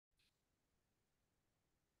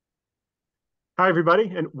Hi,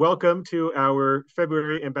 everybody, and welcome to our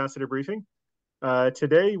February Ambassador Briefing.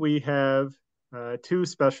 Today we have two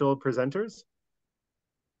special presenters,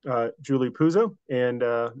 Julie Puzo and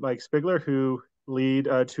Mike Spigler, who lead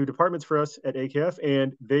two departments for us at AKF,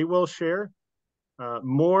 and they will share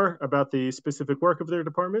more about the specific work of their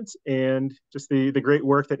departments and just the great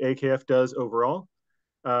work that AKF does overall.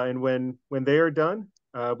 And when they are done,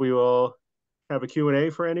 we will have a Q&A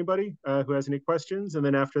for anybody who has any questions, and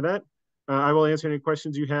then after that, I will answer any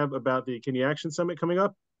questions you have about the Kidney Action Summit coming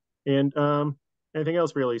up and anything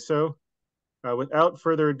else really. So without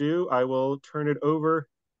further ado, I will turn it over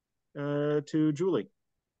to Julie.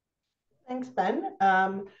 Thanks, Ben.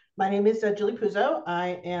 My name is Julie Puzo.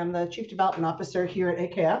 I am the Chief Development Officer here at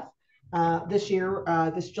AKF.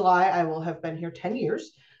 This July, I will have been here 10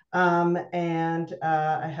 years.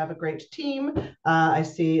 I have a great team. I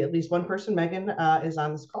see at least one person, Megan, is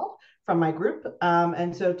on this call from my group.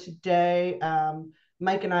 And so today,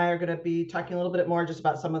 Mike and I are going to be talking a little bit more just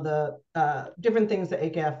about some of the different things that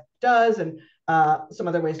AKF does and some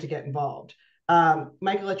other ways to get involved.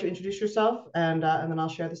 Mike, I'll let you introduce yourself and then I'll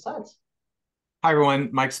share the slides. Hi, everyone.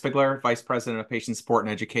 Mike Spigler, Vice President of Patient Support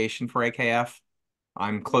and Education for AKF.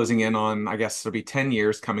 I'm closing in on, I guess it'll be 10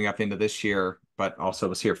 years coming up into this year, but also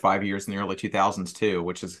was here 5 years in the early 2000s too,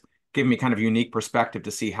 which has given me kind of unique perspective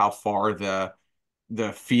to see how far the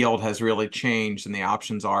field has really changed and the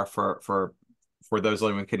options are for those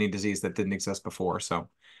living with kidney disease that didn't exist before. So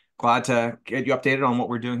glad to get you updated on what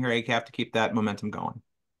we're doing here at AKF to keep that momentum going.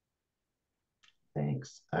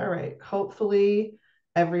 Thanks. All right. Hopefully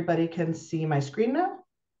everybody can see my screen now.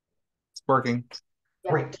 It's working.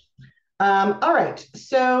 Great. All right.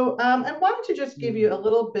 So I wanted to just give you a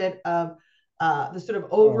little bit of the sort of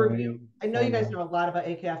overview. I know you guys know a lot about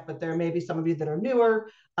AKF, but there may be some of you that are newer.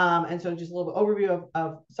 And so just a little bit overview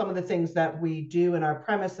of some of the things that we do in our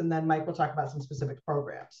premise. And then Mike will talk about some specific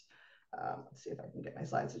programs. Let's see if I can get my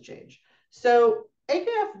slides to change. So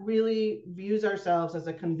AKF really views ourselves as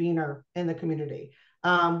a convener in the community.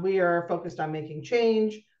 We are focused on making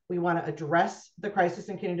change. We want to address the crisis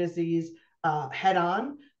in kidney disease head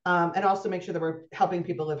on, and also make sure that we're helping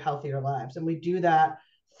people live healthier lives. And we do that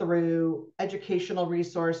through educational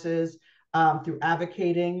resources, through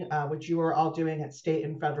advocating, which you are all doing at state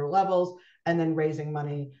and federal levels, and then raising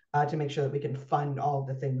money to make sure that we can fund all of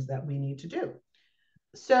the things that we need to do.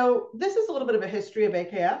 So this is a little bit of a history of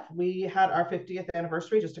AKF. We had our 50th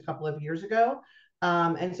anniversary just a couple of years ago.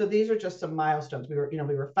 And so these are just some milestones. We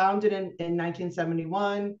were founded in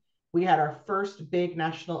 1971. We had our first big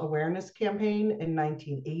national awareness campaign in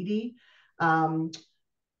 1980.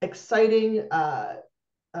 Exciting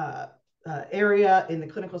area in the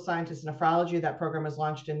clinical sciences and nephrology. That program was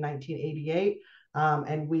launched in 1988.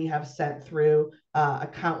 And we have sent through a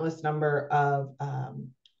countless number of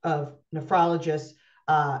nephrologists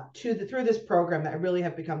through this program that really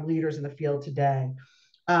have become leaders in the field today.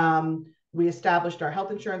 We established our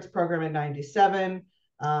health insurance program in 97.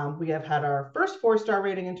 We have had our first 4-star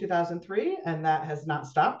rating in 2003, and that has not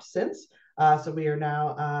stopped since. So we are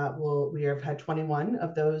now, we have had 21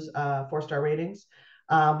 of those 4-star ratings.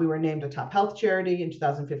 We were named a top health charity in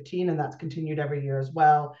 2015, and that's continued every year as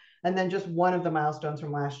well. And then just one of the milestones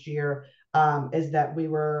from last year is that we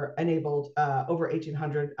were enabled over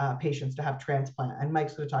 1,800 patients to have transplant. And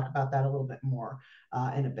Mike's going to talk about that a little bit more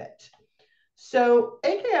in a bit. So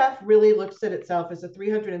AKF really looks at itself as a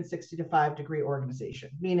 365-degree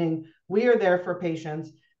organization, meaning we are there for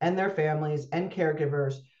patients and their families and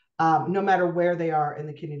caregivers, no matter where they are in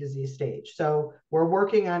the kidney disease stage. So we're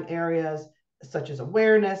working on areas such as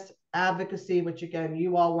awareness, advocacy, which again,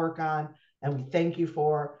 you all work on, and we thank you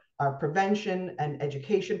for our prevention and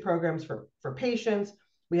education programs for patients.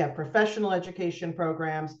 We have professional education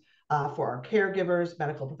programs for our caregivers,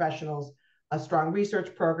 medical professionals, a strong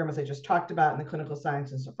research program, as I just talked about, in the clinical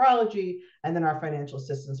science and nephrology, and then our financial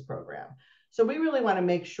assistance program. So we really want to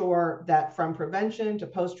make sure that from prevention to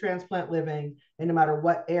post-transplant living, and no matter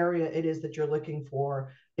what area it is that you're looking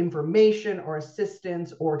for information or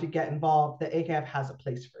assistance or to get involved, that AKF has a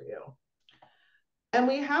place for you. And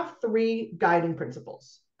we have 3 guiding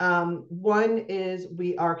principles. One is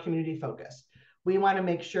we are community focused. We want to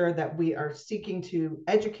make sure that we are seeking to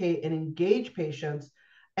educate and engage patients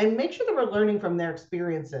and make sure that we're learning from their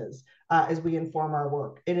experiences as we inform our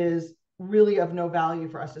work. It is really of no value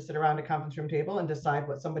for us to sit around a conference room table and decide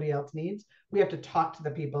what somebody else needs. We have to talk to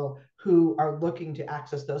the people who are looking to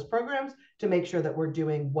access those programs to make sure that we're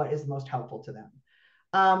doing what is most helpful to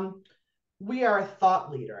them. We are a thought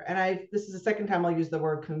leader, and this is the second time I'll use the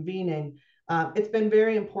word convening. It's been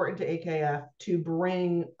very important to AKF to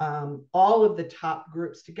bring all of the top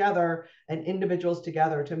groups together and individuals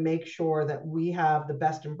together to make sure that we have the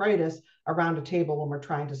best and brightest around a table when we're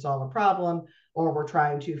trying to solve a problem or we're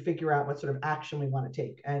trying to figure out what sort of action we want to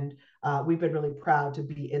take. And we've been really proud to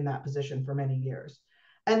be in that position for many years.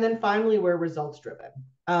 And then finally, we're results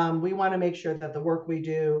driven. We want to make sure that the work we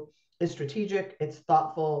do is strategic, it's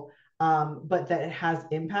thoughtful, but that it has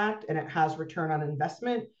impact and it has return on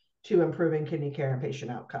investment to improving kidney care and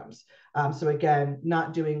patient outcomes. So again,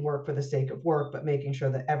 not doing work for the sake of work, but making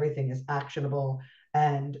sure that everything is actionable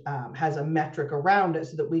and has a metric around it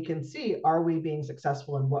so that we can see, are we being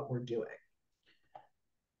successful in what we're doing?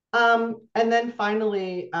 And then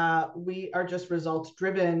finally, we are just results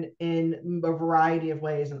driven in a variety of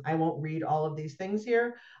ways. And I won't read all of these things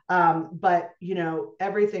here, but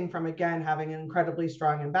everything from, again, having an incredibly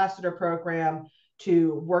strong ambassador program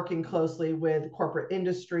to working closely with corporate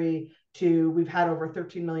industry to we've had over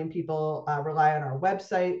 13 million people rely on our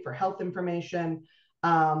website for health information.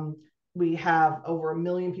 We have over 1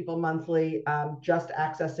 million people monthly just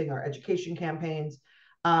accessing our education campaigns.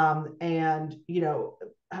 And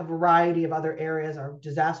a variety of other areas. Our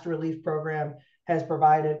disaster relief program has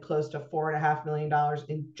provided close to $4.5 million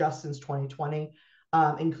just since 2020,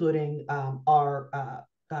 including our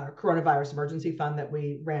coronavirus emergency fund that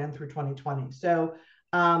we ran through 2020. So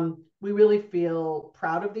we really feel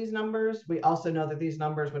proud of these numbers. We also know that these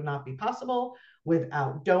numbers would not be possible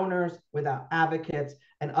without donors, without advocates,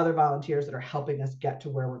 and other volunteers that are helping us get to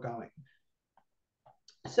where we're going.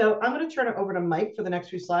 So I'm going to turn it over to Mike for the next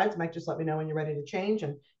few slides. Mike, just let me know when you're ready to change,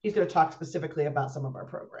 and he's going to talk specifically about some of our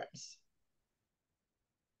programs.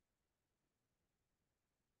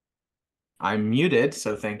 I'm muted,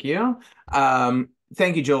 so thank you.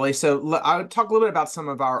 Thank you, Julie. So I'll talk a little bit about some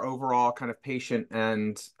of our overall kind of patient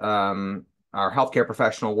and our healthcare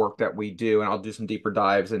professional work that we do, and I'll do some deeper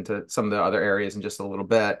dives into some of the other areas in just a little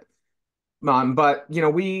bit. But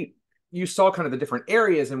you saw kind of the different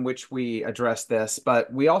areas in which we address this,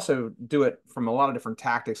 but we also do it from a lot of different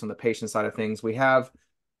tactics on the patient side of things. We have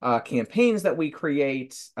campaigns that we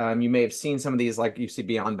create. You may have seen some of these, like you see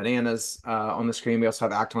Beyond Bananas on the screen. We also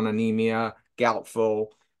have Act on Anemia,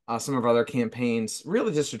 Gallupful, some of our other campaigns,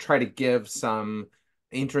 really just to try to give some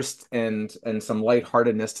interest and some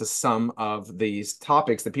lightheartedness to some of these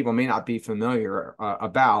topics that people may not be familiar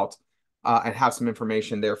about. And have some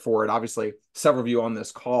information there for it. Obviously, several of you on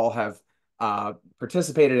this call have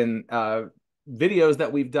participated in videos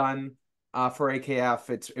that we've done for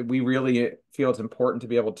AKF. We really feel it's important to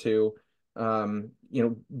be able to,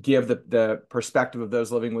 give the perspective of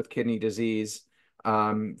those living with kidney disease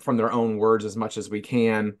from their own words as much as we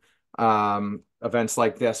can. Events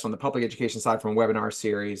like this on the public education side from a webinar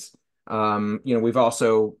series. We've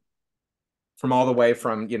also from all the way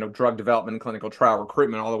from drug development and clinical trial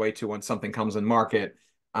recruitment all the way to when something comes in market.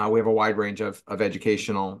 We have a wide range of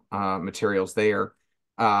educational materials there.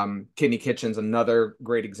 Kidney Kitchen's another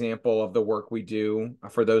great example of the work we do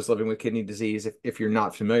for those living with kidney disease. If you're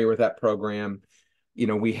not familiar with that program,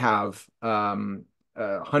 we have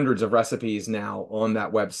hundreds of recipes now on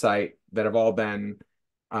that website that have all been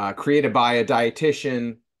created by a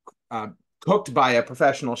dietitian, cooked by a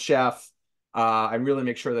professional chef, and really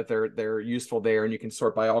make sure that they're useful there, and you can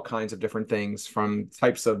sort by all kinds of different things from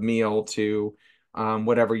types of meal to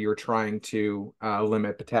whatever you're trying to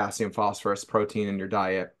limit potassium, phosphorus, protein in your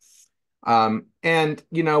diet. And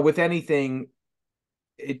with anything,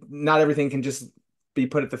 not everything can just be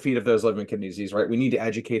put at the feet of those living with kidney disease, right? We need to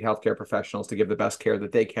educate healthcare professionals to give the best care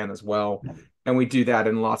that they can as well, and we do that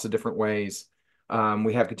in lots of different ways.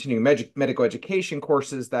 We have continuing medical education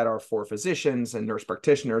courses that are for physicians and nurse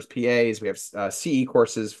practitioners, PAs. We have CE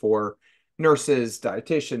courses for nurses,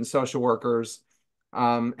 dietitians, social workers,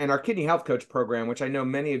 and our kidney health coach program, which I know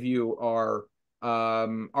many of you are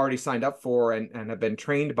already signed up for and have been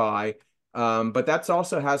trained by. But that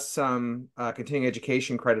also has some continuing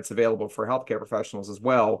education credits available for healthcare professionals as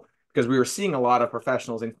well, because we were seeing a lot of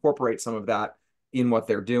professionals incorporate some of that in what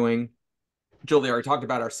they're doing. Julie already talked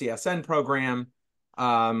about our CSN program.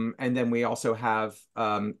 And then we also have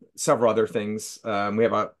several other things. We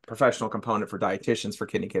have a professional component for dietitians for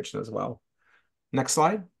Kidney Kitchen as well. Next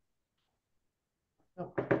slide.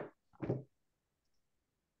 Oh. There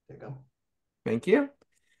you go. Thank you.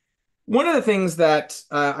 One of the things that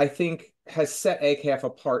I think has set AKF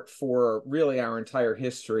apart for really our entire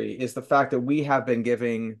history is the fact that we have been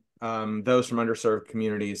giving those from underserved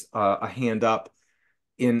communities a hand up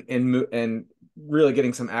in really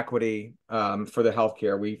getting some equity for the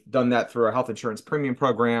healthcare. We've done that through our health insurance premium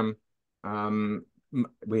program.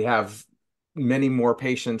 We have many more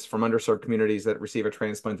patients from underserved communities that receive a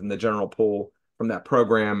transplant in the general pool from that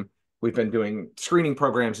program. We've been doing screening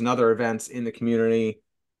programs and other events in the community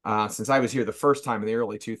since I was here the first time in the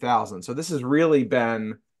early 2000s. So this has really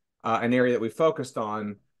been an area that we focused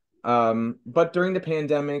on. But during the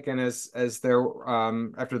pandemic and as there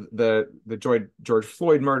after the George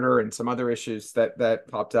Floyd murder and some other issues that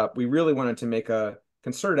popped up, we really wanted to make a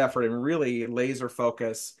concerted effort and really laser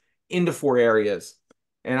focus into 4 areas.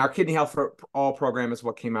 And our Kidney Health for All program is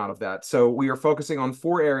what came out of that. So we are focusing on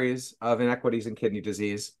 4 areas of inequities in kidney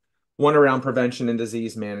disease. One around prevention and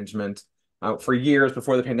disease management. For years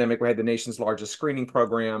before the pandemic, we had the nation's largest screening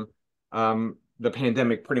program. The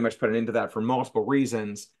pandemic pretty much put an end to that for multiple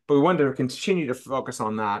reasons, but we wanted to continue to focus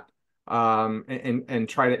on that and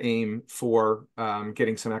try to aim for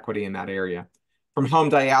getting some equity in that area. From home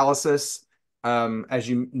dialysis, as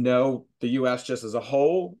you know, the U.S. just as a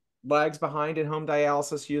whole lags behind in home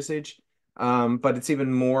dialysis usage, but it's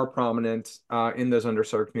even more prominent in those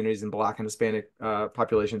underserved communities in Black and Hispanic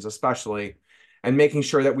populations especially. And making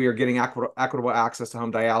sure that we are getting equitable access to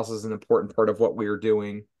home dialysis is an important part of what we are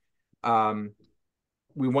doing.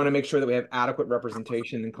 We want to make sure that we have adequate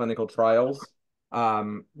representation in clinical trials.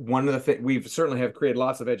 One of the things we've certainly have created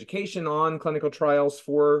lots of education on clinical trials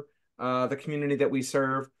for the community that we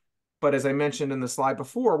serve. But as I mentioned in the slide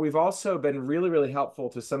before, we've also been really, really helpful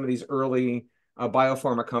to some of these early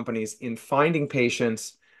biopharma companies in finding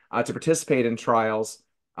patients to participate in trials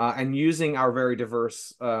and using our very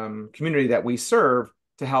diverse community that we serve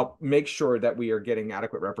to help make sure that we are getting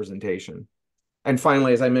adequate representation. And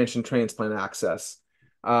finally, as I mentioned, transplant access.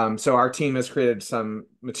 So our team has created some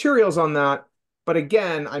materials on that. But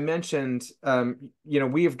again, I mentioned,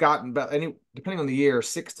 we have gotten about depending on the year,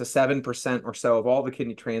 6 to 7% or so of all the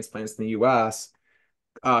kidney transplants in the U.S.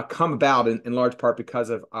 Come about in large part because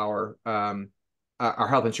of our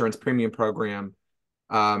health insurance premium program.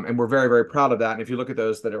 And we're very, very proud of that. And if you look at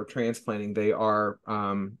those that are transplanting, they are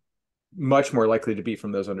much more likely to be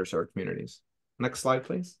from those underserved communities. Next slide,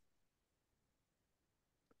 please.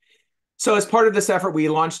 So as part of this effort, we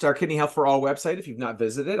launched our Kidney Health for All website. If you've not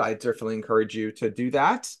visited, I definitely encourage you to do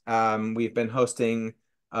that. We've been hosting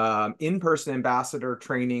in-person ambassador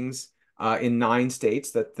trainings in 9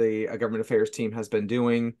 states that the government affairs team has been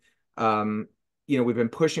doing. We've been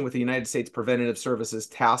pushing with the United States Preventative Services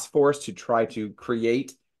Task Force to try to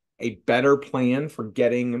create a better plan for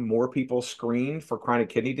getting more people screened for chronic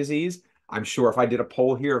kidney disease. I'm sure if I did a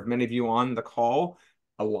poll here of many of you on the call,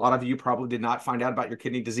 a lot of you probably did not find out about your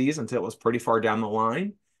kidney disease until it was pretty far down the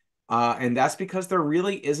line. And that's because there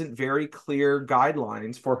really isn't very clear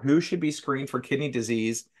guidelines for who should be screened for kidney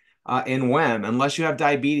disease and when. Unless you have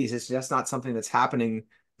diabetes, it's just not something that's happening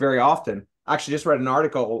very often. I actually just read an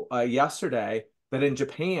article yesterday that in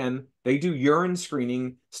Japan, they do urine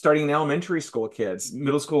screening starting in elementary school kids,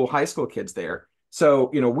 middle school, high school kids there.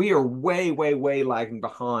 So, we are way, way, way lagging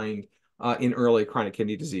behind in early chronic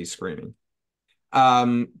kidney disease screening.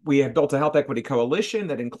 We have built a health equity coalition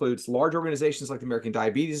that includes large organizations like the American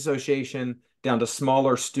Diabetes Association down to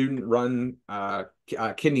smaller student-run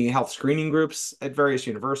kidney health screening groups at various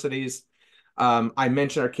universities. I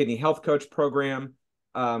mentioned our Kidney Health Coach program.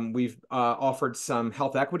 We've offered some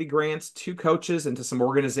health equity grants to coaches and to some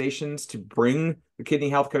organizations to bring the Kidney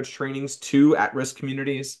Health Coach trainings to at-risk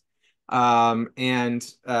communities, and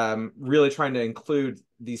really trying to include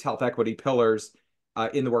these health equity pillars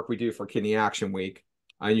in the work we do for Kidney Action Week.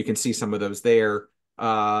 You can see some of those there.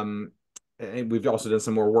 And we've also done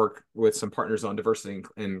some more work with some partners on diversity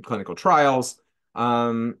in clinical trials.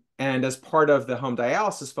 And as part of the home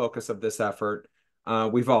dialysis focus of this effort,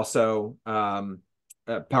 we've also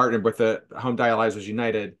partnered with the Home Dialyzers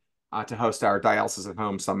United to host our Dialysis at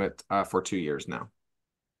Home Summit for 2 years now.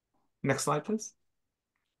 Next slide, please.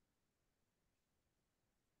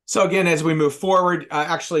 So again, as we move forward,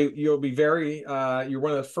 actually, you're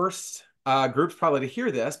one of the first groups probably to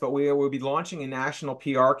hear this, but we will be launching a national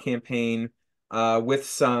PR campaign with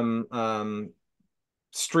some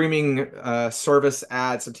streaming service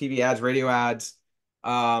ads, some TV ads, radio ads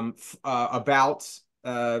about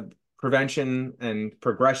prevention and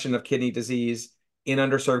progression of kidney disease in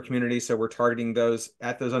underserved communities. So we're targeting those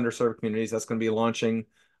underserved communities. That's going to be launching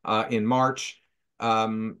in March.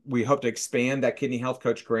 We hope to expand that Kidney Health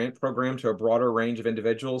Coach grant program to a broader range of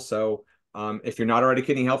individuals. So if you're not already a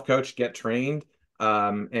kidney health coach, get trained.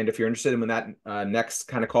 And if you're interested in when that next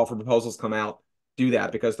kind of call for proposals come out, do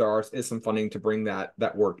that, because there is some funding to bring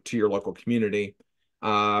that work to your local community. We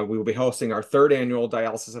will be hosting our 3rd annual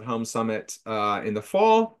Dialysis at Home Summit in the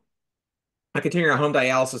fall. Continuing our home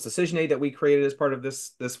dialysis decision aid that we created as part of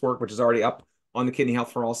this work, which is already up on the Kidney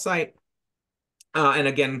Health for All site. And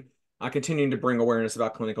again, continuing to bring awareness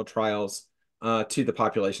about clinical trials to the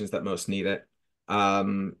populations that most need it,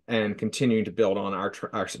 and continuing to build on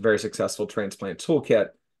our very successful transplant toolkit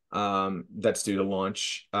that's due to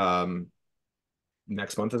launch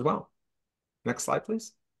next month as well. Next slide,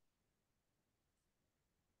 please.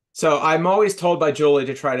 So I'm always told by Julie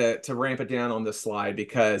to try to ramp it down on this slide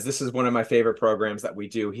because this is one of my favorite programs that we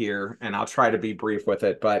do here, and I'll try to be brief with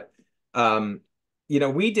it. But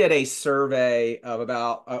we did a survey of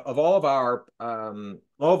all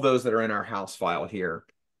of those that are in our house file here,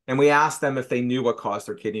 and we asked them if they knew what caused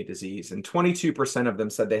their kidney disease, and 22% of them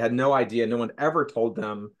said they had no idea. No one ever told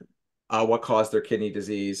them what caused their kidney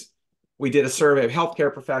disease. We did a survey of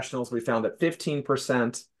healthcare professionals. We found that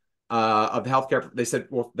 15% of the healthcare, they said,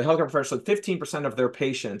 well, the healthcare professionals, 15% of their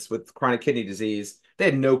patients with chronic kidney disease, they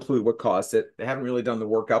had no clue what caused it. They haven't really done the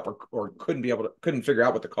workup or couldn't figure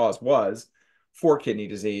out what the cause was for kidney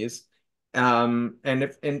disease. And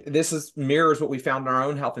this mirrors what we found in our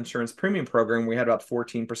own health insurance premium program. We had about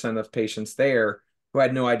 14% of patients there who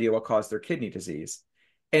had no idea what caused their kidney disease.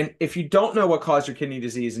 And if you don't know what caused your kidney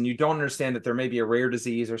disease and you don't understand that there may be a rare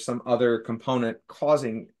disease or some other component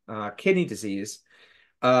causing kidney disease,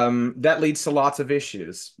 that leads to lots of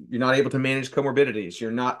issues. You're not able to manage comorbidities.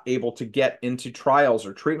 You're not able to get into trials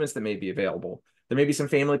or treatments that may be available. There may be some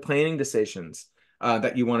family planning decisions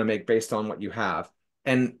that you want to make based on what you have.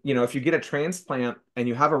 And, if you get a transplant and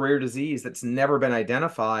you have a rare disease that's never been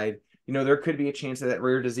identified, there could be a chance that that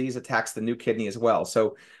rare disease attacks the new kidney as well.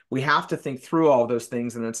 So we have to think through all those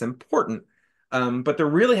things, and it's important. But there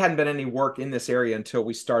really hadn't been any work in this area until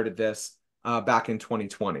we started this back in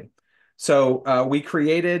 2020. So we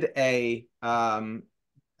created an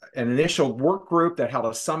initial work group that held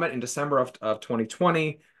a summit in December of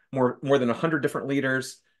 2020, more than 100 different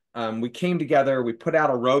leaders. We came together, we put out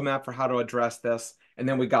a roadmap for how to address this, and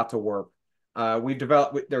then we got to work. We've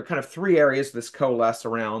developed, there are kind of three areas this coalesced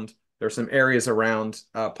around. There's some areas around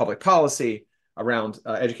public policy, around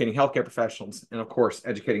educating healthcare professionals, and of course,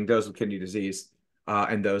 educating those with kidney disease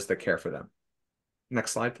and those that care for them.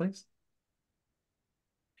 Next slide, please.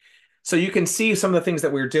 So you can see some of the things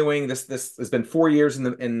that we're doing. This has been 4 years in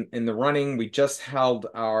the running. We just held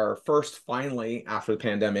our first, finally, after the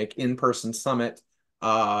pandemic, in-person summit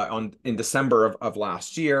in December of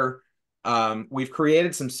last year. We've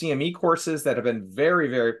created some CME courses that have been very,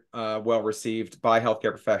 very well received by healthcare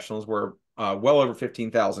professionals. We're well over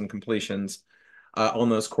 15,000 completions on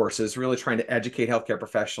those courses, really trying to educate healthcare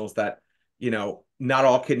professionals that not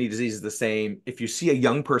all kidney disease is the same. If you see a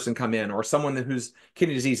young person come in or someone whose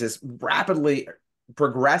kidney disease is rapidly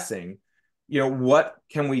progressing, what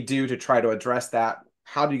can we do to try to address that?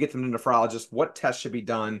 How do you get them to nephrologists? What tests should be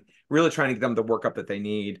done? Really trying to get them the workup that they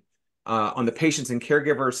need. On the patients and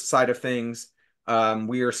caregivers side of things,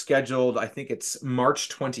 we are scheduled, I think it's March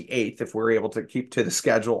 28th, if we're able to keep to the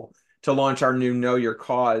schedule, to launch our new Know Your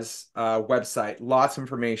Cause website. Lots of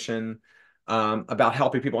information about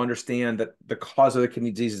helping people understand that the cause of the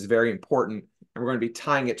kidney disease is very important. And we're going to be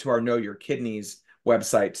tying it to our Know Your Kidneys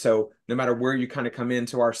website. So no matter where you kind of come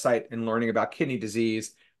into our site and learning about kidney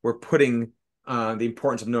disease, we're putting the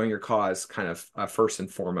importance of knowing your cause kind of first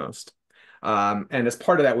and foremost. And as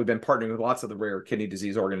part of that, we've been partnering with lots of the rare kidney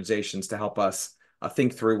disease organizations to help us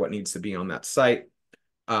think through what needs to be on that site.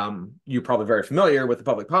 You're probably very familiar with the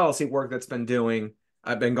public policy work that's been going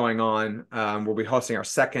on. We'll be hosting our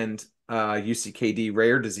second UCKD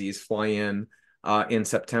rare disease fly-in in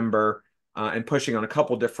September and pushing on a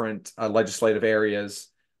couple different legislative areas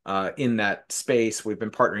in that space. We've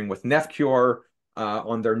been partnering with NephCure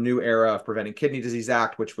on their new Era of Preventing Kidney Disease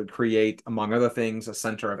Act, which would create, among other things, a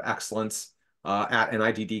center of excellence at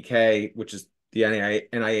NIDDK, which is the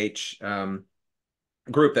NIH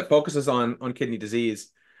group that focuses on kidney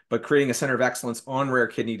disease, but creating a center of excellence on rare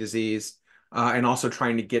kidney disease. And also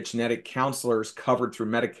trying to get genetic counselors covered through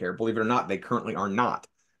Medicare. Believe it or not, they currently are not.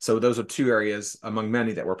 So those are two areas among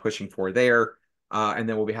many that we're pushing for there. And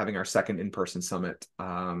then we'll be having our second in-person summit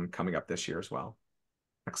coming up this year as well.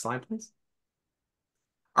 Next slide, please.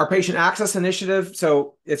 Our patient access initiative.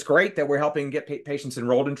 So it's great that we're helping get patients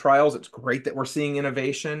enrolled in trials. It's great that we're seeing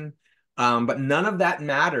innovation. But none of that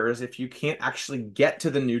matters if you can't actually get to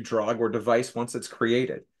the new drug or device once it's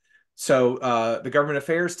created. So the government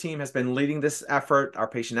affairs team has been leading this effort, our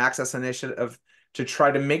patient access initiative, to try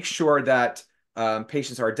to make sure that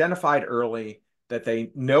patients are identified early, that they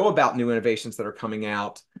know about new innovations that are coming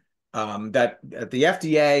out, that the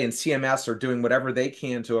FDA and CMS are doing whatever they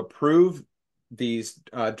can to approve these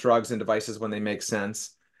drugs and devices when they make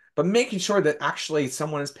sense, but making sure that actually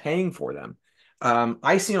someone is paying for them.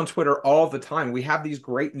 I see on Twitter all the time, we have these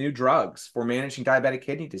great new drugs for managing diabetic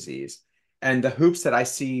kidney disease. And the hoops that I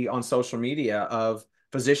see on social media of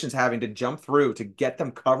physicians having to jump through to get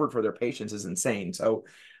them covered for their patients is insane. So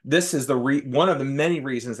this is one of the many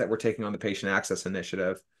reasons that we're taking on the Patient Access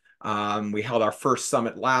Initiative. We held our first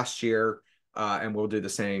summit last year, and we'll do the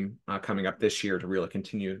same coming up this year to really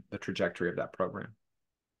continue the trajectory of that program.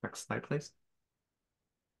 Next slide, please.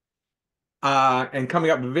 And coming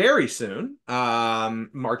up very soon,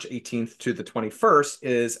 March 18th to the 21st,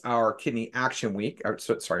 is our Kidney Action Week.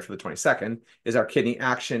 Sorry, for the 22nd, is our Kidney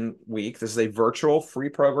Action Week. This is a virtual free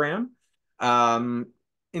program.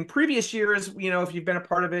 In previous years, if you've been a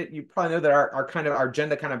part of it, you probably know that our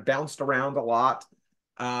agenda kind of bounced around a lot.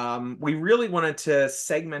 We really wanted to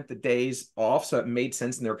segment the days off so it made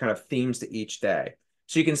sense, and there were kind of themes to each day.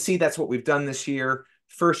 So you can see that's what we've done this year.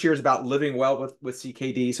 First year is about living well with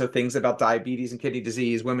CKD, so things about diabetes and kidney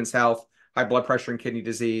disease, women's health, high blood pressure and kidney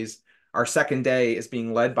disease. Our second day is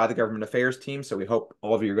being led by the government affairs team, so we hope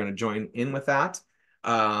all of you are going to join in with that.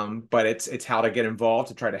 But it's how to get involved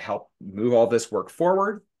to try to help move all this work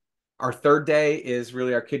forward. Our third day is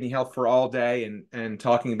really our Kidney Health for All day, and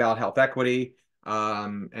talking about health equity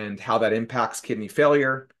and how that impacts kidney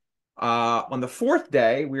failure. On the fourth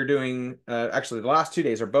day, we're doing, actually the last 2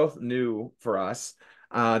 days are both new for us.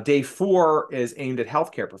 Day 4 is aimed at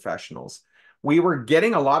healthcare professionals. We were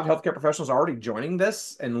getting a lot of healthcare professionals already joining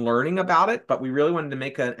this and learning about it, but we really wanted to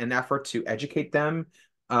make an effort to educate them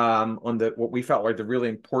on what we felt were the really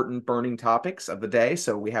important burning topics of the day.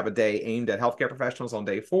 So we have a day aimed at healthcare professionals on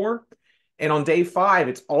day 4. And on day 5,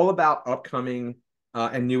 it's all about upcoming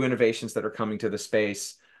and new innovations that are coming to the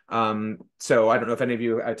space. So I don't know if any of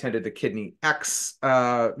you attended the Kidney X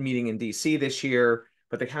meeting in DC this year,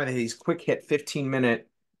 but they kind of have these quick hit 15-minute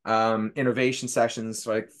innovation sessions,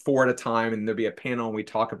 like 4 at a time, and there'll be a panel and we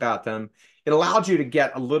talk about them. It allowed you to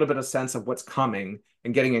get a little bit of sense of what's coming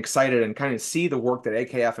and getting excited and kind of see the work that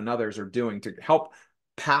AKF and others are doing to help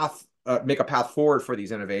make a path forward for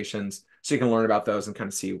these innovations, so you can learn about those and kind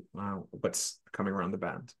of see what's coming around the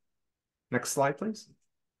bend. Next slide, please.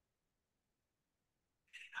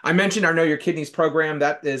 I mentioned our Know Your Kidneys program.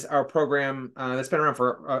 That is our program that's been around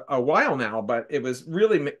for a while now, but it was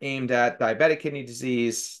really aimed at diabetic kidney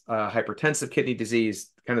disease, hypertensive kidney disease,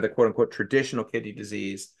 kind of the quote-unquote traditional kidney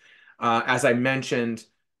disease. As I mentioned,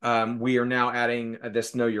 we are now adding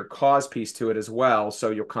this Know Your Cause piece to it as well. So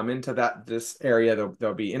you'll come into this area.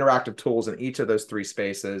 There'll be interactive tools in each of those 3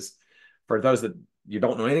 spaces. For those that you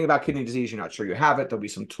don't know anything about kidney disease, you're not sure you have it, there'll be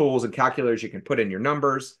some tools and calculators you can put in your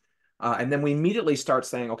numbers. And then we immediately start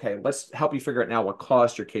saying, okay, let's help you figure out now what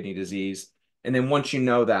caused your kidney disease. And then once you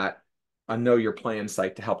know that, a Know Your Plan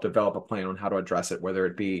site to help develop a plan on how to address it, whether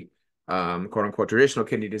it be quote unquote traditional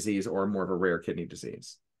kidney disease or more of a rare kidney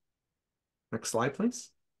disease. Next slide, please.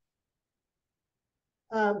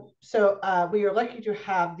 We are lucky to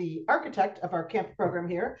have the architect of our camp program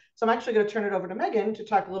here. So I'm actually going to turn it over to Megan to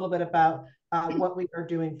talk a little bit about what we are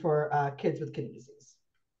doing for kids with kidney disease.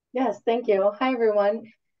 Yes, thank you. Hi,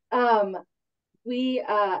 everyone. We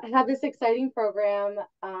have this exciting program.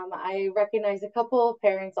 I recognize a couple of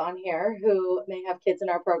parents on here who may have kids in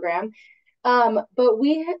our program. But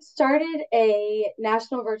we had started a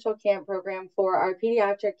national virtual camp program for our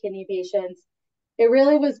pediatric kidney patients. It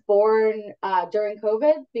really was born during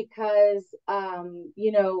COVID because,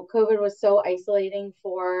 COVID was so isolating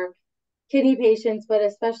for kidney patients, but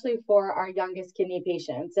especially for our youngest kidney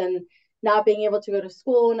patients, and not being able to go to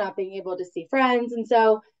school, not being able to see friends. And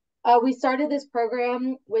so we started this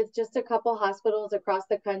program with just a couple hospitals across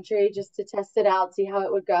the country just to test it out, see how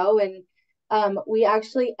it would go. And we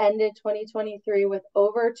actually ended 2023 with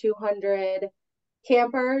over 200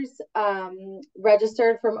 campers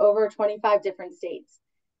registered from over 25 different states.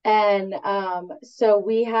 And so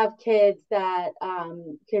we have kids that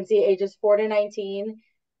can see ages 4 to 19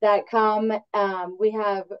 that come. We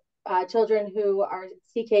have children who are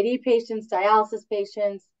CKD patients, dialysis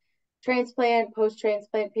patients, transplant,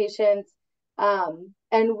 post-transplant patients.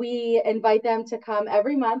 And we invite them to come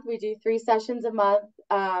every month. We do 3 sessions a month.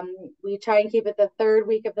 We try and keep it the 3rd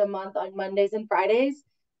week of the month on Mondays and Fridays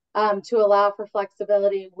to allow for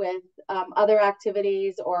flexibility with other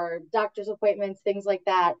activities or doctor's appointments, things like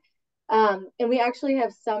that. And we actually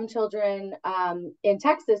have some children in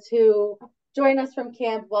Texas who join us from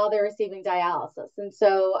camp while they're receiving dialysis. And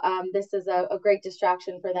so this is a great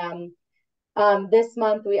distraction for them. This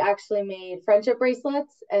month, we actually made friendship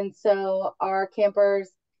bracelets. And so our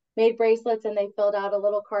campers made bracelets and they filled out a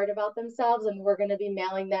little card about themselves. And we're going to be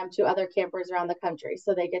mailing them to other campers around the country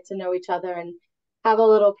so they get to know each other and have a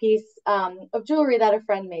little piece of jewelry that a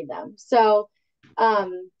friend made them. So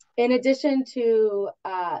in addition to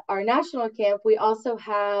our national camp, we also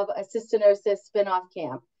have a cystinosis spinoff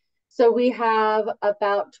camp. So we have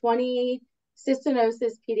about 20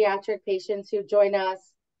 cystinosis pediatric patients who join us.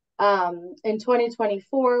 In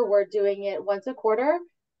 2024, we're doing it once a quarter.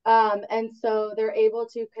 And so they're able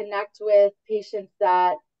to connect with patients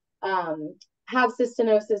that have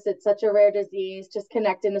cystinosis. It's such a rare disease, just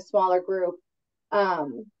connect in a smaller group.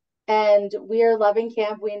 And we are loving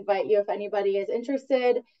camp. We invite you, if anybody is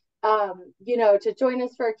interested, to join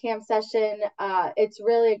us for a camp session. It's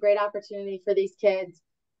really a great opportunity for these kids.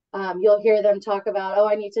 You'll hear them talk about, oh,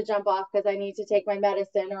 I need to jump off because I need to take my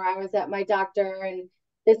medicine, or I was at my doctor and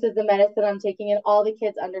this is the medicine I'm taking, and all the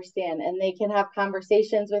kids understand, and they can have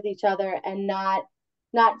conversations with each other and not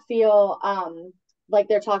feel like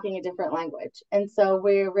they're talking a different language. And so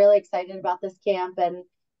we're really excited about this camp, and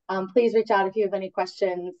please reach out if you have any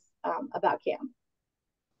questions about camp.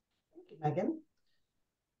 Thank you, Megan.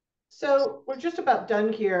 So we're just about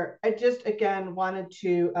done here. I just, again, wanted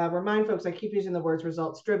to remind folks, I keep using the words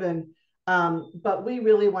results driven, but we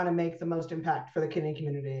really want to make the most impact for the kidney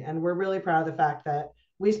community. And we're really proud of the fact that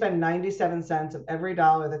we spend 97 cents of every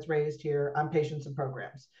dollar that's raised here on patients and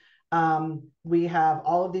programs. We have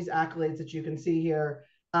all of these accolades that you can see here.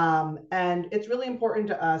 And it's really important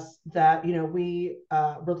to us that, we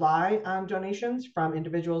rely on donations from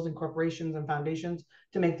individuals and corporations and foundations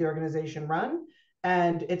to make the organization run.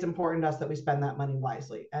 And it's important to us that we spend that money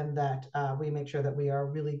wisely and that we make sure that we are a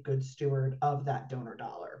really good steward of that donor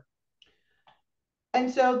dollar. And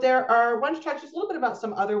so I want to talk just a little bit about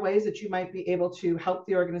some other ways that you might be able to help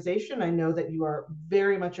the organization. I know that you are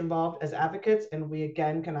very much involved as advocates, and we,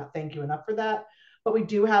 again, cannot thank you enough for that. But we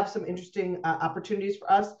do have some interesting opportunities for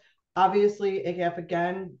us. Obviously, AKF,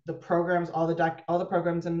 again, the programs, all the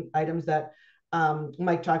programs and items that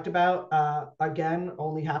Mike talked about, again,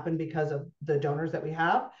 only happen because of the donors that we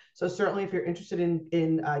have. So certainly if you're interested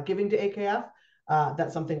in giving to AKF,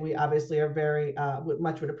 that's something we obviously are very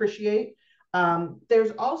would appreciate.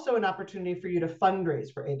 There's also an opportunity for you to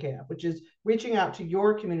fundraise for AKF, which is reaching out to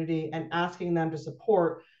your community and asking them to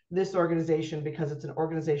support this organization because it's an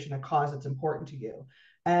organization, a cause that's important to you.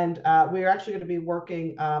 And we're actually going to be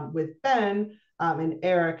working with Ben and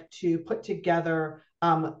Eric to put together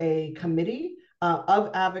a committee of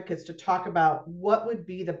advocates to talk about what would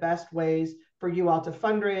be the best ways for you all to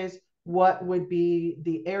fundraise, what would be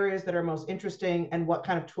the areas that are most interesting, and what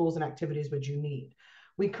kind of tools and activities would you need.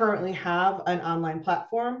 We currently have an online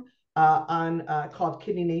platform called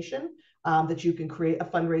Kidney Nation that you can create a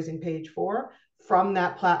fundraising page for. From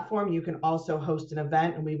that platform, you can also host an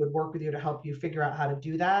event, and we would work with you to help you figure out how to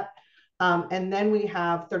do that. And then we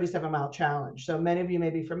have 37-mile challenge. So many of you may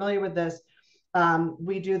be familiar with this.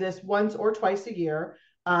 We do this once or twice a year.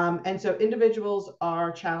 And so individuals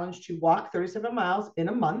are challenged to walk 37 miles in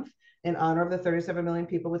a month in honor of the 37 million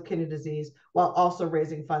people with kidney disease, while also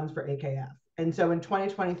raising funds for AKF. And so in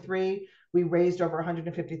 2023, we raised over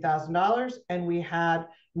 $150,000, and we had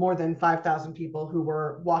more than 5,000 people who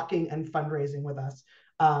were walking and fundraising with us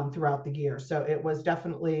throughout the year. So it was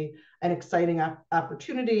definitely an exciting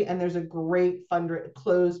opportunity. And there's a great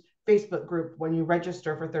closed Facebook group when you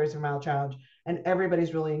register for 37-mile challenge, and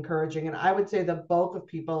everybody's really encouraging. And I would say the bulk of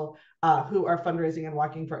people who are fundraising and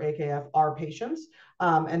walking for AKF are patients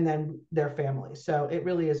and then their families. So it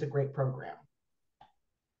really is a great program.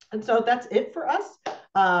 And so that's it for us.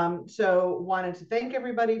 So wanted to thank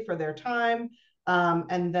everybody for their time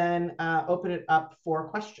and then open it up for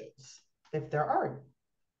questions if there are.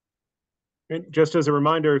 And just as a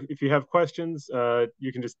reminder, if you have questions,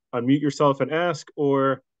 you can just unmute yourself and ask,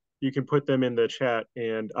 or you can put them in the chat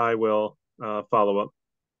and I will follow up.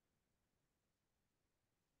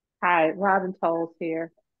 Hi, Robin Tolles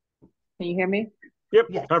here. Can you hear me? Yep.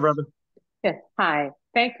 Yes. Hi, Robin. Yes. Hi.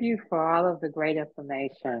 Thank you for all of the great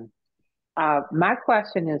information. My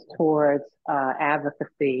question is towards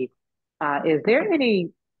advocacy. Is there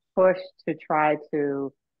any push to try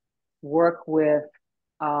to work with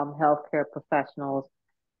healthcare professionals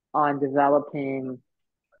on developing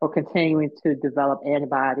or continuing to develop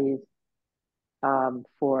antibodies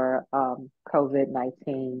for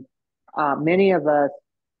COVID-19? Many of us,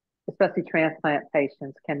 especially transplant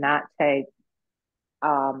patients, cannot take,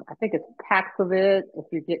 I think it's Paxlovid if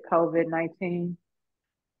you get COVID-19.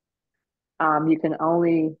 You can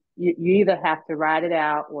only, you either have to ride it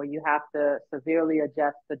out or you have to severely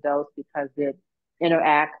adjust the dose because it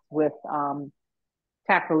interacts with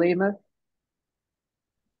tacrolimus.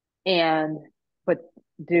 But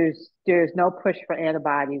there's no push for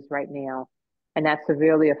antibodies right now, and that's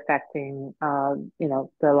severely affecting the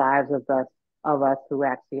lives of us who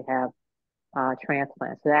actually have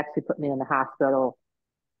transplants. It actually put me in the hospital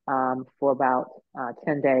for about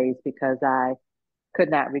 10 days because I could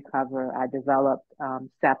not recover. I developed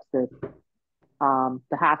sepsis.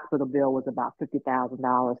 The hospital bill was about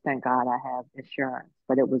 $50,000. Thank God I have insurance,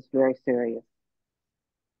 but it was very serious.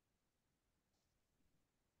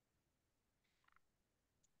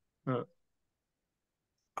 Well,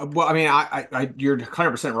 I mean, you're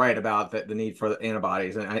 100% right about the need for the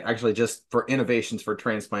antibodies, and I actually just for innovations for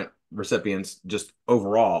transplant recipients, just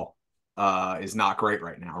overall, is not great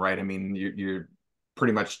right now, right? I mean, you're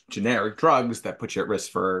pretty much generic drugs that put you at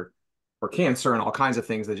risk for cancer and all kinds of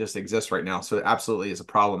things that just exist right now. So it absolutely is a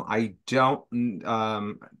problem. I don't,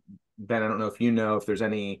 Ben, I don't know if you know if there's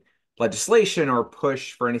any legislation or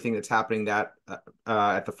push for anything that's happening that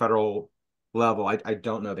at the federal level. I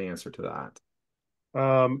don't know the answer to that.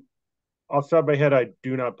 Off the top of my head, I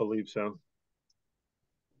do not believe so.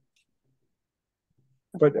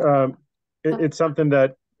 But it's something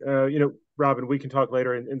that Robin, we can talk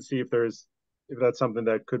later and see if that's something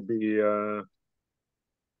that could be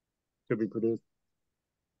produced.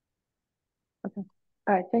 Okay.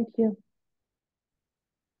 All right. Thank you.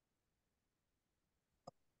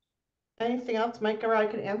 Anything else, Mike, or I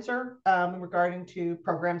could answer regarding to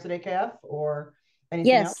programs at AKF or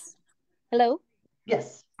anything else? Yes. Hello.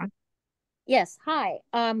 Yes. Yes. Hi.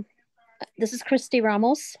 This is Christy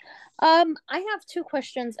Ramos. I have two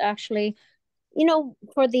questions actually.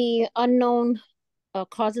 For the unknown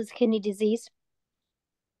causes of kidney disease,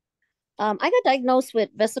 I got diagnosed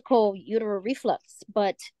with vesical uterine reflux,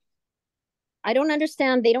 but I don't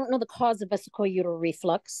understand. They don't know the cause of vesical uterine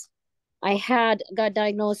reflux. I got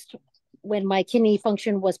diagnosed when my kidney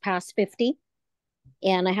function was past 50,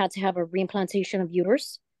 and I had to have a reimplantation of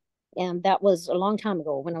uterus, and that was a long time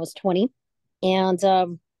ago when I was 20.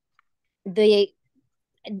 And they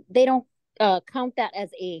don't count that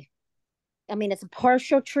as it's a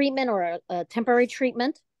partial treatment or a temporary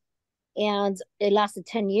treatment, and it lasted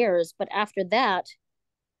 10 years. But after that,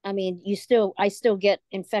 I still get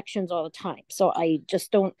infections all the time. So I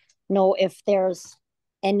just don't know if there's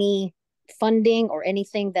any funding or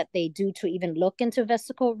anything that they do to even look into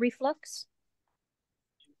vesical reflux.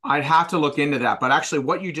 I'd have to look into that, but actually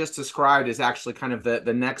what you just described is actually kind of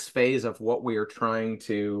the next phase of what we are trying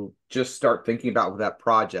to just start thinking about with that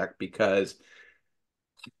project, because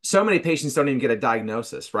so many patients don't even get a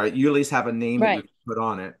diagnosis, right? You at least have a name that you can put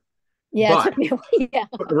on it. Yeah, but, it took me a while. Yeah.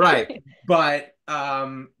 Right. But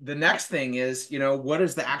the next thing is, what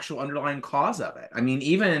is the actual underlying cause of it? I mean,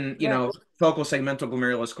 even, focal segmental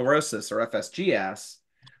glomerulosclerosis or FSGS,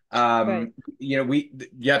 you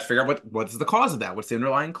have to figure out what's the cause of that? What's the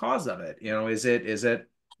underlying cause of it? Is it,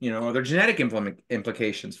 are there genetic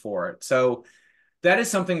implications for it? So that is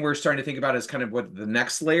something we're starting to think about as kind of what the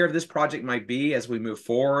next layer of this project might be as we move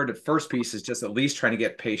forward. The first piece is just at least trying to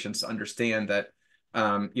get patients to understand that,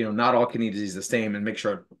 not all kidney disease is the same, and make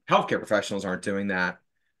sure healthcare professionals aren't doing that.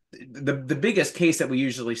 The biggest case that we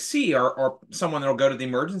usually see are someone that'll go to the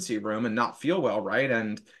emergency room and not feel well, right?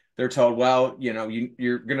 And they're told, well,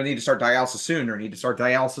 you're going to need to start dialysis soon, or need to start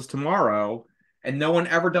dialysis tomorrow. And no one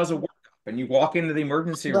ever does a workup. And you walk into the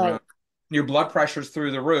emergency room, your blood pressure's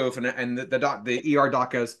through the roof, and the ER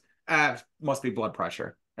doc goes, must be blood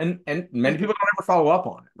pressure. And many people don't ever follow up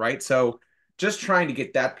on it, right? So just trying to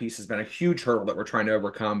get that piece has been a huge hurdle that we're trying to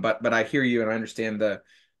overcome. But I hear you, and I understand the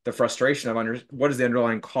frustration of what is the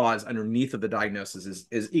underlying cause underneath of the diagnosis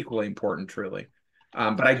is equally important, truly.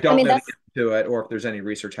 But I don't know the answer to it, or if there's any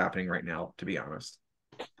research happening right now, to be honest.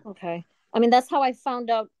 Okay. That's how I found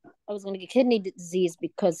out I was going to get kidney disease,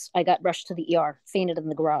 because I got rushed to the ER, fainted in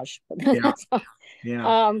the garage.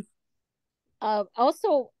 Yeah.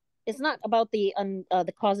 Also, it's not about the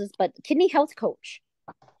causes, but kidney health coach.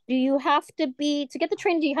 Do you have to get the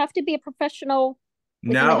training? Do you have to be a professional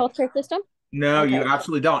within the healthcare system? No, you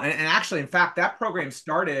absolutely don't. And actually, in fact, that program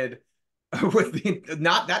started with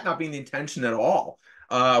not being the intention at all.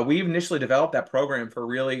 We initially developed that program for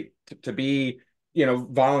really to be,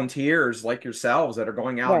 volunteers like yourselves that are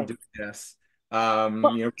going out and doing this,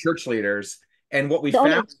 church leaders. And what we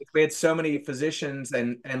found is we had so many physicians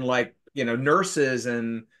and nurses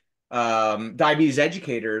and diabetes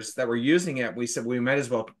educators that were using it. We said we might as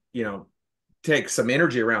well, take some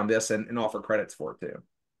energy around this and offer credits for it too.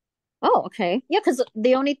 Oh, okay. Yeah, because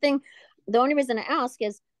the only reason I ask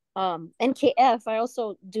is NKF. I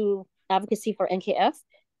also do advocacy for NKF,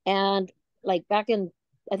 and like back in,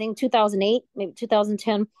 I think 2008, maybe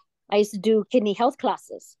 2010, I used to do kidney health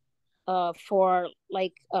classes for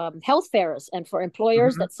health fairs and for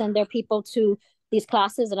employers that send their people to these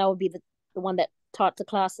classes, and I would be the one that taught the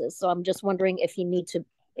classes. So I'm just wondering if I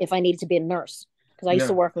needed to be a nurse, because I used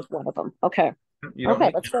to work with one of them. Okay.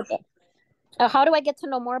 Okay, that's good. How do I get to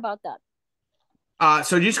know more about that?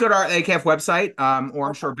 So you just go to our AKF website, or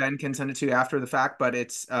I'm sure Ben can send it to you after the fact, but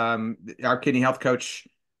it's our Kidney Health Coach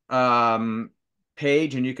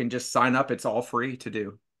page, and you can just sign up. It's all free to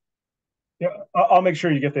do. Yeah, I'll make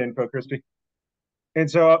sure you get the info, Christy. And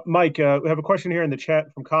so, Mike, we have a question here in the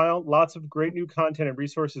chat from Kyle. Lots of great new content and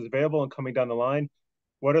resources available and coming down the line.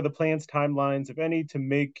 What are the plans, timelines, if any, to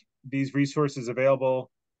make these resources available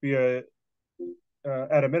via,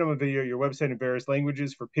 at a minimum, via your website in various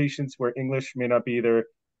languages for patients where English may not be their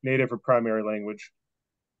native or primary language?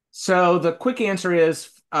 So the quick answer is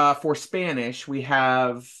for Spanish, we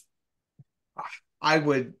have, I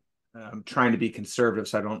would, trying to be conservative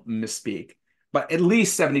so I don't misspeak, but at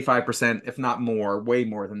least 75%, if not more, way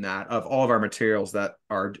more than that, of all of our materials that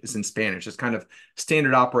is in Spanish. It's kind of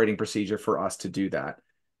standard operating procedure for us to do that.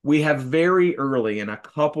 We have very early in a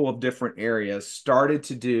couple of different areas started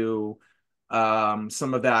to do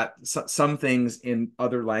some of that, some things in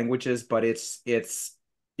other languages, but it's it's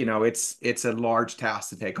a large task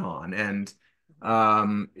to take on, and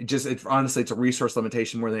honestly, it's a resource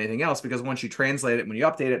limitation more than anything else, because once you translate it, when you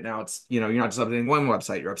update it, now it's, you're not just updating one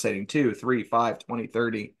website, you're updating 2, 3, 5, 20,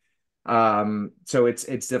 30. So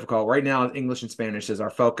it's difficult right now. English and Spanish is our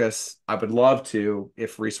focus. I would love to,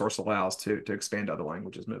 if resource allows, to expand other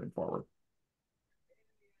languages moving forward.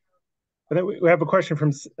 And then we have a question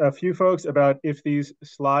from a few folks about if these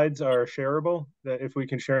slides are shareable, that if we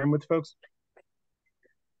can share them with folks.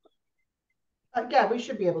 Yeah, we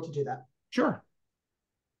should be able to do that. Sure.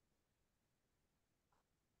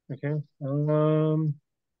 Okay.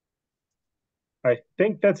 I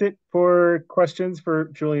think that's it for questions for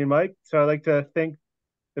Julie and Mike. So I'd like to thank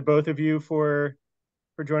the both of you for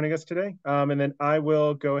joining us today. And then I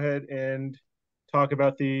will go ahead and talk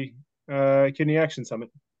about the Kidney Action Summit.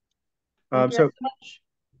 Thank you so much.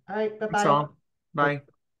 All right, bye-bye. Thanks all. Bye.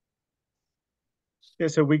 Yeah,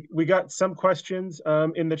 so we got some questions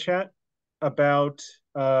in the chat about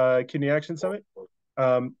Kidney Action Summit.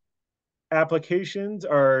 Applications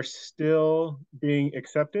are still being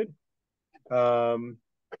accepted. I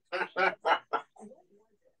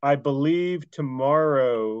believe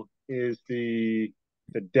tomorrow is the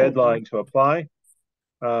deadline to apply,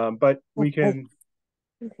 but we can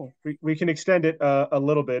extend it a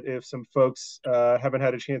little bit if some folks haven't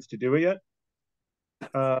had a chance to do it yet.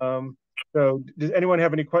 So does anyone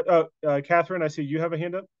have any questions? Catherine, I see you have a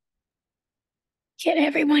hand up. Can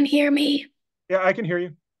everyone hear me? Yeah, I can hear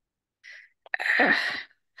you.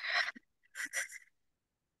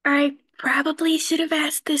 I probably should have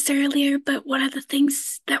asked this earlier, but one of the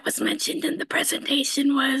things that was mentioned in the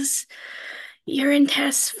presentation was urine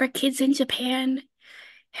tests for kids in Japan.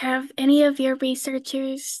 Have any of your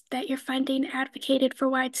researchers that you're funding advocated for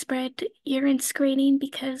widespread urine screening?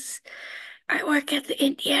 Because I work at the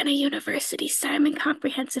Indiana University Simon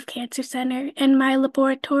Comprehensive Cancer Center, and my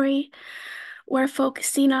laboratory, we're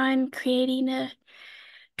focusing on creating a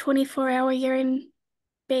 24-hour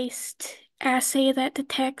urine-based assay that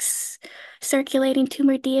detects circulating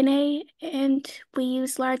tumor DNA, and we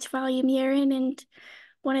use large volume urine. And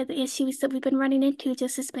one of the issues that we've been running into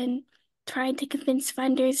just has been trying to convince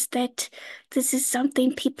funders that this is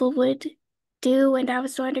something people would do. And I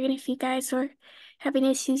was wondering if you guys were having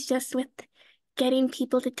issues just with getting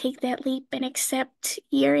people to take that leap and accept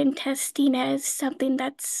urine testing as something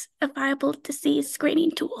that's a viable disease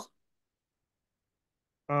screening tool.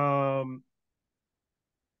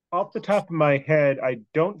 Off the top of my head, I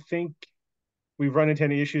don't think we've run into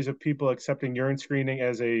any issues of people accepting urine screening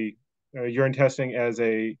as urine testing as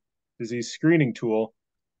a disease screening tool.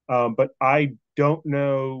 But I don't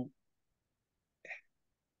know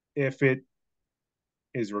if it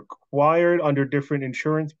is required under different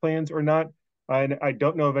insurance plans or not. And I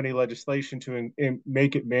don't know of any legislation to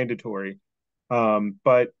make it mandatory.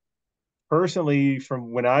 But personally,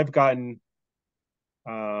 from when I've gotten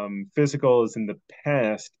physicals in the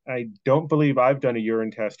past, I don't believe I've done a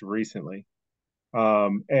urine test recently.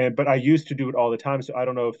 But I used to do it all the time, so I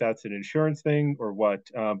don't know if that's an insurance thing or what.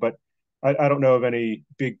 But I don't know of any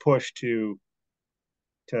big push to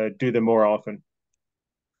do them more often.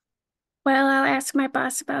 Well, I'll ask my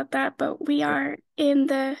boss about that, but we're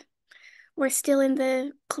still in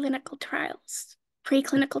the preclinical trials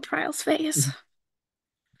phase.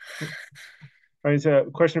 All right, so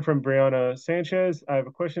a question from Brianna Sanchez. I have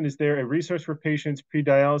a question. Is there a resource for patients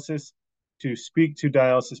pre-dialysis to speak to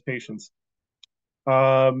dialysis patients?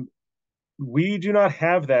 We do not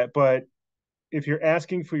have that, but if you're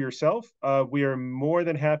asking for yourself, we are more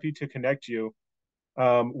than happy to connect you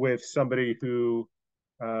with somebody who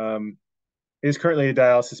is currently a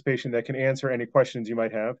dialysis patient that can answer any questions you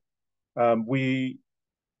might have. We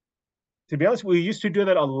to be honest, we used to do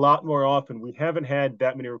that a lot more often. We haven't had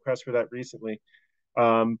that many requests for that recently,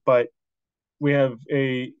 but we have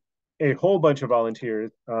a whole bunch of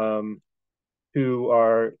volunteers who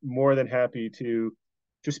are more than happy to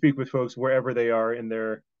speak with folks wherever they are in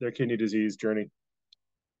their kidney disease journey.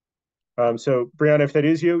 So Brianna, if that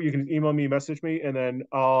is you, you can email me, message me, and then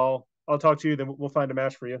I'll talk to you. Then we'll find a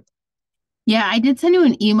match for you. Yeah, I did send you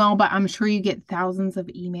an email, but I'm sure you get thousands of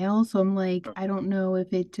emails. So I'm like, I don't know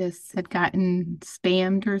if it just had gotten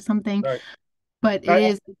spammed or something, All right. but it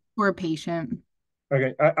is for a patient.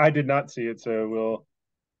 Okay, I did not see it, so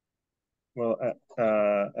we'll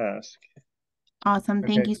ask. Awesome.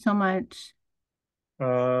 Thank you so much.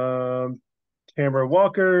 Tamara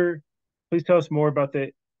Walker, please tell us more about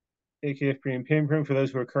the AKF Premium Payment Program for those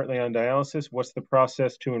who are currently on dialysis. What's the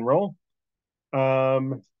process to enroll?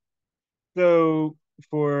 So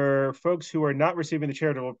for folks who are not receiving the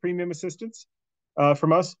charitable premium assistance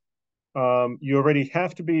from us, you already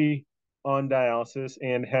have to be on dialysis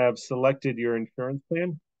and have selected your insurance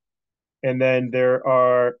plan. And then there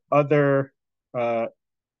are other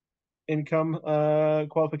income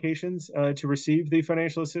qualifications to receive the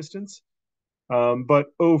financial assistance. But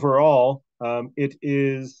overall, it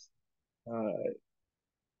is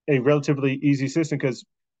a relatively easy system because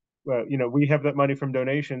we have that money from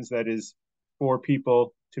donations that is for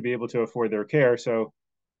people to be able to afford their care. So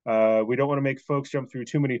we don't want to make folks jump through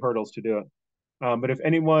too many hurdles to do it. But if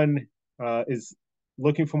anyone is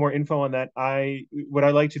looking for more info on that, what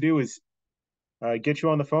I like to do is get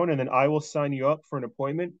you on the phone, and then I will sign you up for an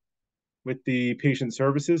appointment with the patient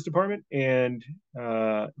services department, and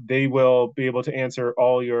they will be able to answer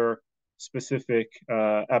all your specific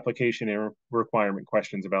application and requirement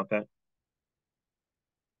questions about that.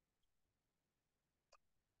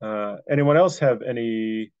 Anyone else have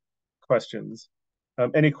any questions?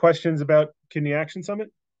 Any questions about Kidney Action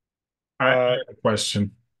Summit? I have a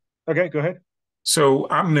question. Okay, go ahead. So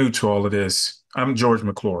I'm new to all of this. I'm George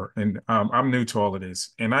McClure, and I'm new to all of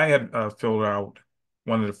this. And I had filled out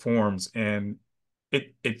one of the forms, and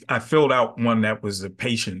I filled out one that was a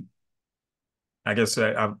patient. I guess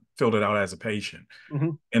I filled it out as a patient. Mm-hmm.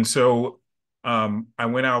 And so I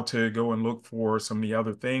went out to go and look for some of the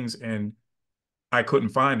other things, and I couldn't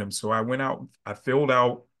find them. So I went out, I filled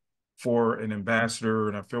out for an ambassador,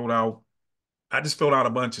 and I just filled out a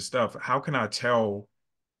bunch of stuff. How can I tell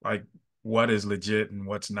like what is legit and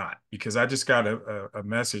what's not? Because I just got a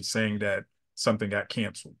message saying that something got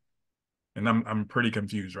canceled. And I'm pretty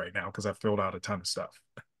confused right now because I filled out a ton of stuff.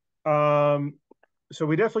 So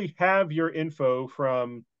we definitely have your info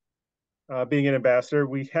from being an ambassador.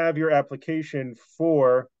 We have your application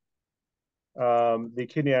for the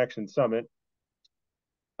Kidney Action Summit.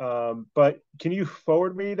 But can you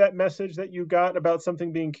forward me that message that you got about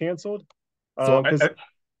something being canceled? So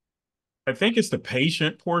I think it's the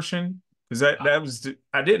patient portion because that was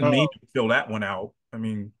I didn't mean to fill that one out. I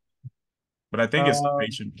mean, but I think it's the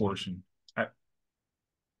patient portion.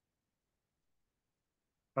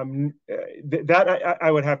 That I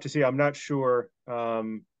would have to see. I'm not sure.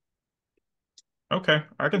 Okay,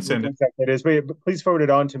 I can send it. That is, but please forward it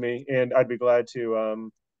on to me, and I'd be glad to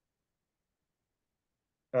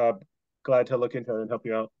look into it and help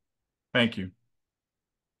you out. Thank you.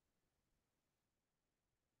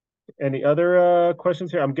 Any other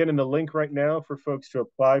questions here? I'm getting the link right now for folks to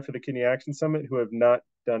apply for the Kidney Action Summit who have not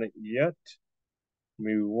done it yet. Give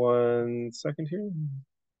me 1 second here.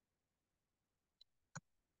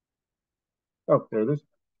 Oh, there it is.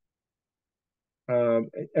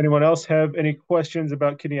 Anyone else have any questions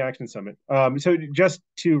about Kidney Action Summit? So just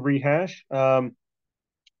to rehash,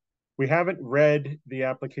 we haven't read the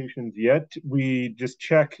applications yet. We just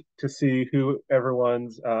check to see who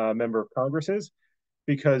everyone's member of Congress is,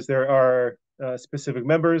 because there are specific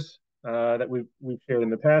members that we've shared in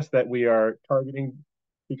the past that we are targeting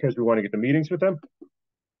because we want to get the meetings with them.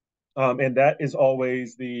 And that is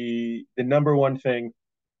always the number one thing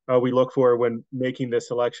we look for when making the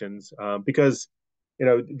selections, because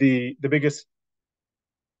the biggest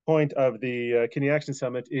point of the Kidney Action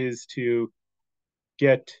Summit is to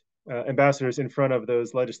get ambassadors in front of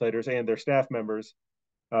those legislators and their staff members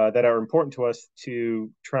that are important to us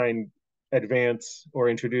to try and advance or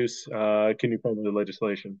introduce kidney-friendly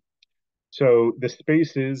legislation. So the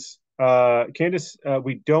spaces, Candace,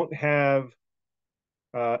 we don't have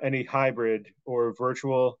any hybrid or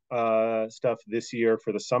virtual stuff this year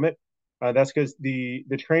for the summit. That's because the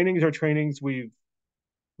trainings are trainings we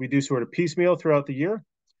do sort of piecemeal throughout the year,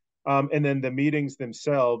 and then the meetings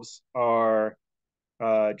themselves are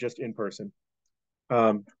just in person.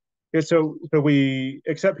 So we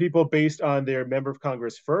accept people based on their member of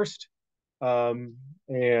Congress first, and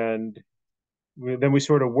then we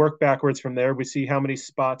sort of work backwards from there. We see how many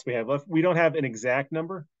spots we have left. We don't have an exact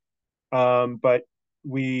number, but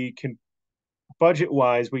we can budget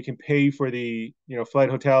wise, we can pay for the flight,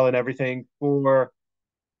 hotel, and everything for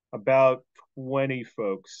about 20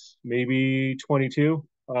 folks, maybe 22.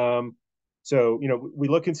 So we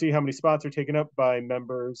look and see how many spots are taken up by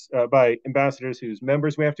members, by ambassadors whose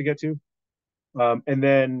members we have to get to, and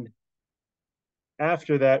then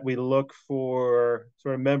after that, we look for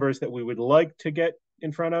sort of members that we would like to get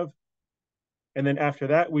in front of. And then after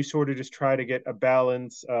that, we sort of just try to get a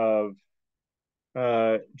balance of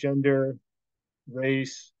gender,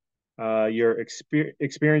 race, your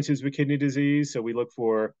experiences with kidney disease. So we look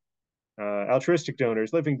for altruistic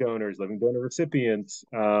donors, living donor recipients,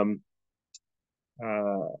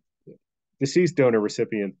 uh, deceased donor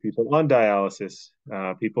recipients, people on dialysis,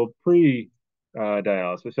 people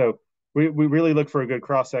pre-dialysis. So we really look for a good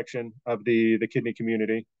cross section of the kidney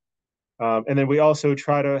community, and then we also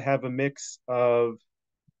try to have a mix of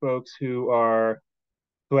folks who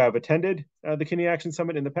have attended the Kidney Action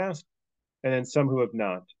Summit in the past, and then some who have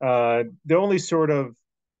not. The only sort of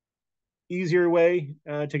easier way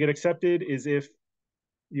to get accepted is if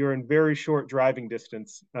you're in very short driving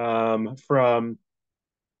distance from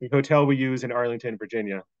the hotel we use in Arlington,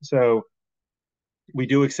 Virginia. So we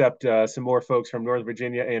do accept some more folks from Northern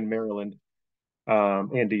Virginia and Maryland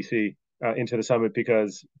and DC into the summit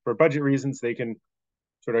because for budget reasons, they can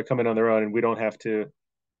sort of come in on their own and we don't have to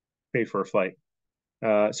pay for a flight.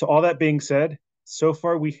 So all that being said, so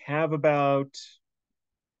far we have about,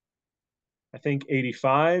 I think,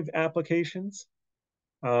 85 applications.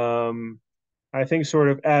 I think sort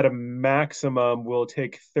of at a maximum we'll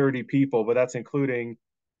take 30 people, but that's including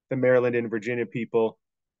the Maryland and Virginia people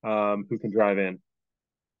who can drive in.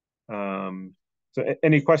 So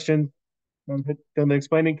any questions on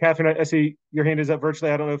explaining? Catherine, I see your hand is up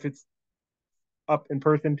virtually. I don't know if it's up in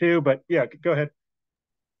person too, but yeah, go ahead.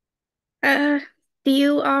 Do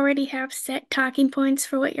you already have set talking points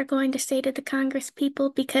for what you're going to say to the Congress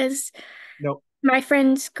people? Because No. my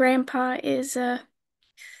friend's grandpa is a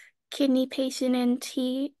kidney patient and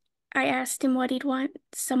I asked him what he'd want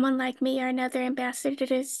someone like me or another ambassador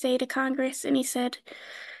to say to Congress, and he said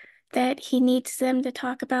that he needs them to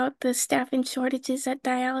talk about the staffing shortages at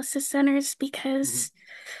dialysis centers because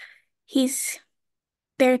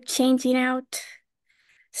they're changing out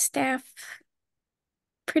staff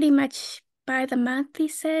pretty much by the month, he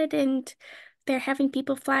said, and they're having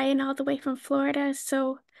people fly in all the way from Florida.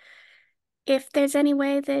 So if there's any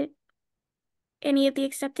way that any of the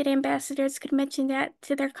accepted ambassadors could mention that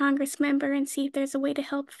to their Congress member and see if there's a way to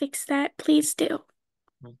help fix that, please do.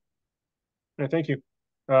 Thank you.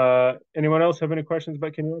 Anyone else have any questions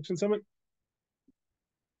about Kidney Action Summit?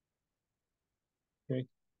 Okay.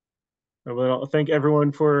 Well, thank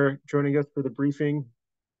everyone for joining us for the briefing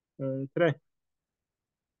today.